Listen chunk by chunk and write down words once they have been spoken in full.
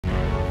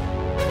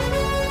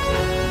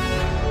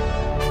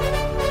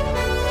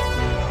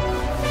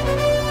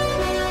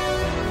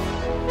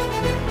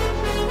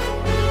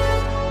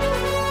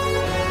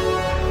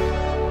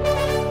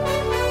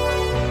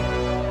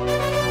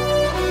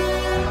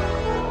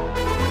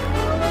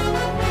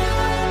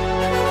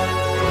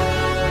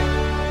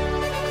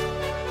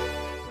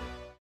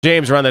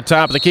James around the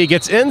top of the key,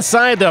 gets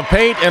inside the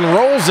paint and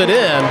rolls it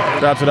in.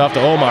 Drops it off to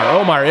Omar.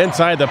 Omar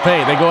inside the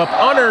paint. They go up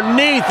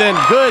underneath and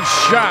good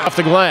shot off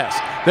the glass.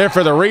 There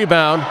for the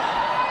rebound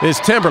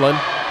is Timberland.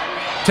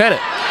 Tennant.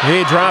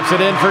 He drops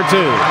it in for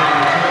two.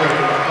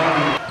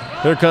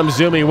 Here comes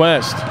Zumi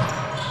West.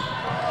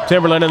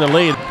 Timberland in the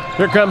lead.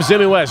 Here comes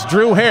Zumi West.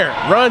 Drew Hare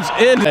runs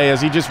in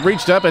as he just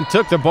reached up and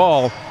took the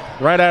ball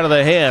right out of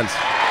the hands.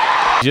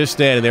 Just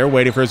standing there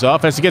waiting for his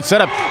offense to get set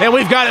up. And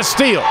we've got a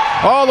steal.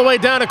 All the way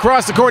down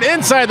across the court,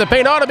 inside the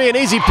paint. Ought to be an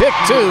easy pick,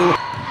 too.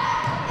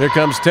 Here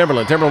comes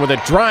Timberland. Timberland with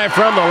a drive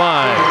from the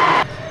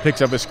line.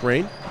 Picks up a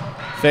screen.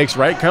 Fakes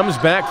right, comes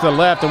back to the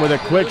left, and with a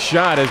quick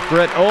shot is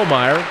Brett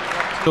Omeyer.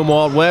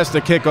 Zumwalt West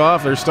to kick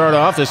off or start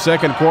off the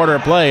second quarter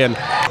of play. And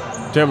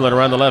Timberland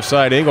around the left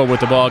side. Engel with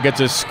the ball. Gets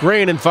a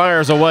screen and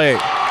fires away.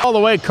 All the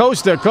way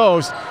coast to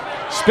coast.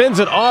 Spins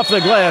it off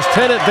the glass.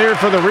 Tennant there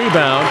for the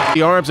rebound.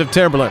 The arms of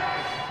Timberland.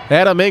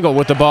 Adam Engel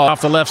with the ball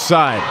off the left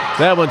side.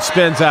 That one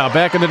spins out.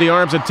 Back into the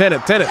arms of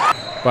Tennant. Tennant.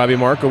 Bobby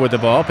Marco with the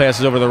ball.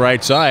 Passes over the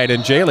right side.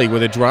 And Jaley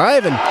with a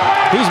drive. And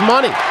he's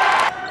money.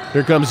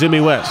 Here comes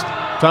Zumi West.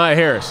 Ty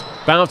Harris.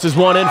 Bounces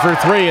one in for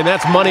three. And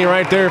that's money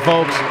right there,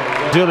 folks.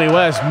 Zumi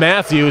West.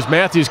 Matthews.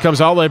 Matthews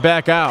comes all the way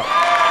back out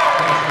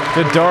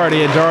to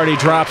Doherty. And Doherty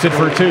drops it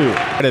for two.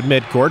 At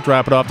midcourt.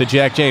 Drop it off to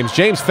Jack James.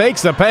 James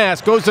fakes the pass.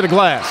 Goes to the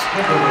glass.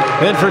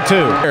 In for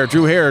two.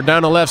 Drew Hare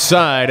down the left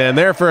side, and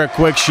there for a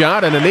quick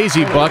shot and an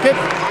easy bucket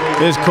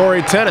is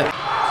Corey Tennant.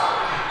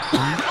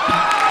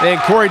 And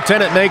Corey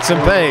Tennant makes him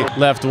pay.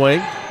 Left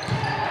wing.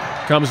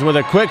 Comes with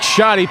a quick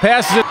shot. He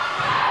passes it.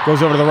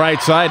 Goes over to the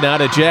right side now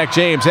to Jack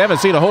James. Haven't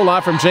seen a whole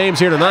lot from James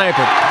here tonight,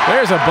 but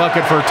there's a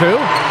bucket for two.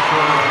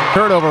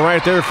 Turnover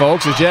right there,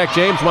 folks, as Jack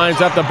James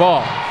winds up the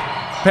ball.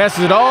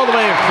 Passes it all the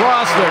way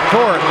across the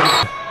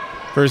court.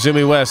 For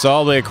Zumi West,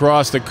 all the way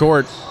across the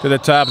court to the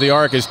top of the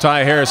arc is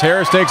Ty Harris.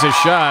 Harris takes a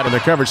shot, and the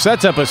coverage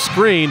sets up a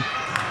screen.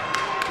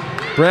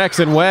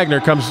 Braxton Wagner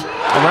comes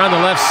around the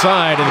left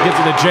side and gets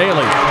it to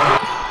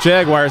Jaley.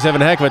 Jaguars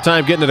having a heck of a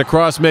time getting it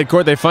across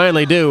midcourt. They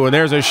finally do, and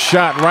there's a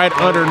shot right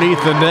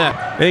underneath the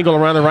net. Engel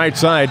around the right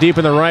side, deep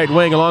in the right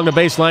wing. Along the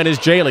baseline is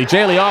Jaley.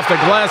 Jaley off the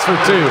glass for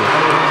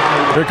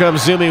two. Here comes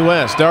Zumi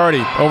West.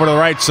 Doherty over to the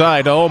right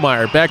side to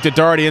Omeyer. Back to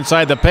Doherty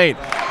inside the paint.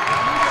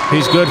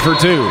 He's good for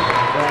two.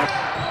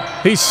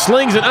 He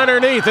slings it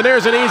underneath, and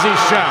there's an easy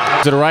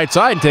shot. To the right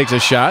side and takes a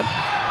shot.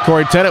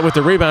 Corey Tennant with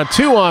the rebound,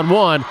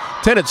 2-on-1.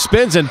 Tennant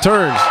spins and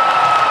turns.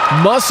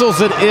 Muscles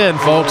it in,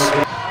 folks.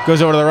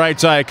 Goes over to the right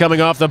side.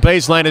 Coming off the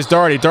baseline is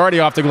Doherty. Doherty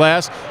off the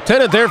glass.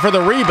 Tennant there for the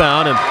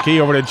rebound, and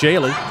key over to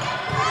Jaley.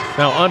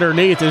 Now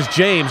underneath is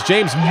James.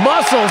 James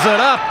muscles it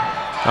up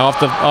off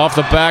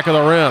the back of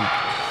the rim.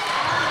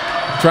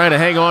 Trying to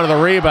hang on to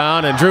the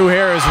rebound, and Drew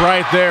Hare is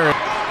right there.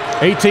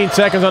 18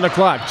 seconds on the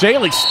clock.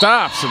 Jaley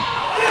stops.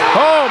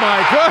 Oh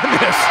my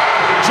goodness!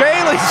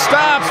 Jaley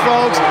stops,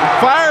 folks.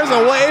 Fires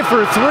away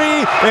for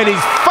three, and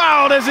he's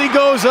fouled as he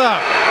goes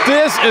up.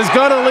 This is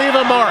going to leave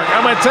a mark.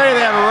 I'm going to tell you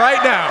that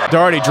right now.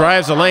 Doherty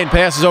drives the lane,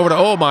 passes over to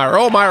Omeyer.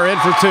 Omeyer in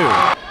for two.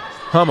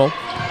 Hummel.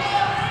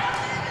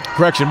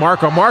 Correction,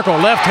 Marco. Marco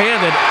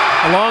left-handed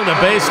along the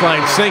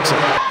baseline, sinks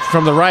it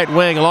from the right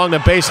wing along the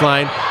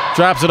baseline.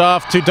 Drops it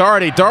off to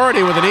Doherty.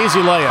 Doherty with an easy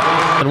layup.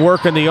 And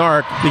working the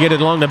arc to get it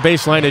along the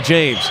baseline to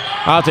James.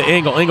 Out to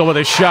Engel. Engel with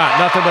a shot.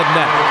 Nothing but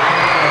net.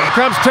 Here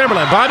comes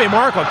Timberland. Bobby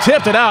Marco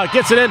tipped it out.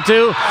 Gets it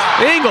into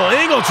Engel.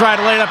 Engel tried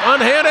to lay it up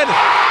unhanded.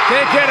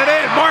 Can't get it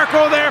in.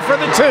 Marco there for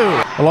the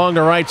two. Along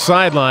the right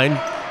sideline.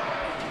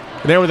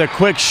 And there with a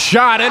quick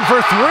shot. In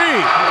for three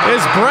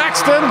is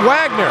Braxton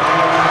Wagner.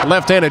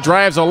 Left-handed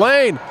drives a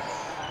lane.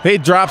 He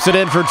drops it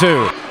in for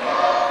two.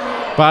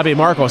 Bobby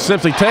Marco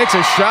simply takes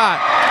a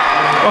shot.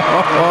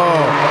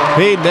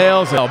 He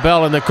nails it.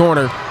 Bell in the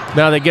corner.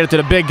 Now they get it to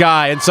the big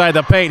guy inside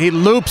the paint. He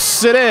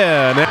loops it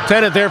in.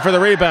 Tennant there for the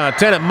rebound.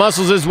 Tennant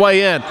muscles his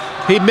way in.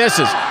 He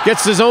misses.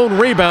 Gets his own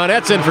rebound.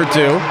 That's in for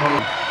two.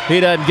 He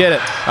doesn't get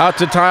it. Out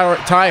to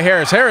Ty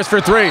Harris. Harris for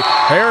three.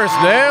 Harris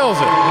nails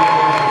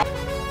it.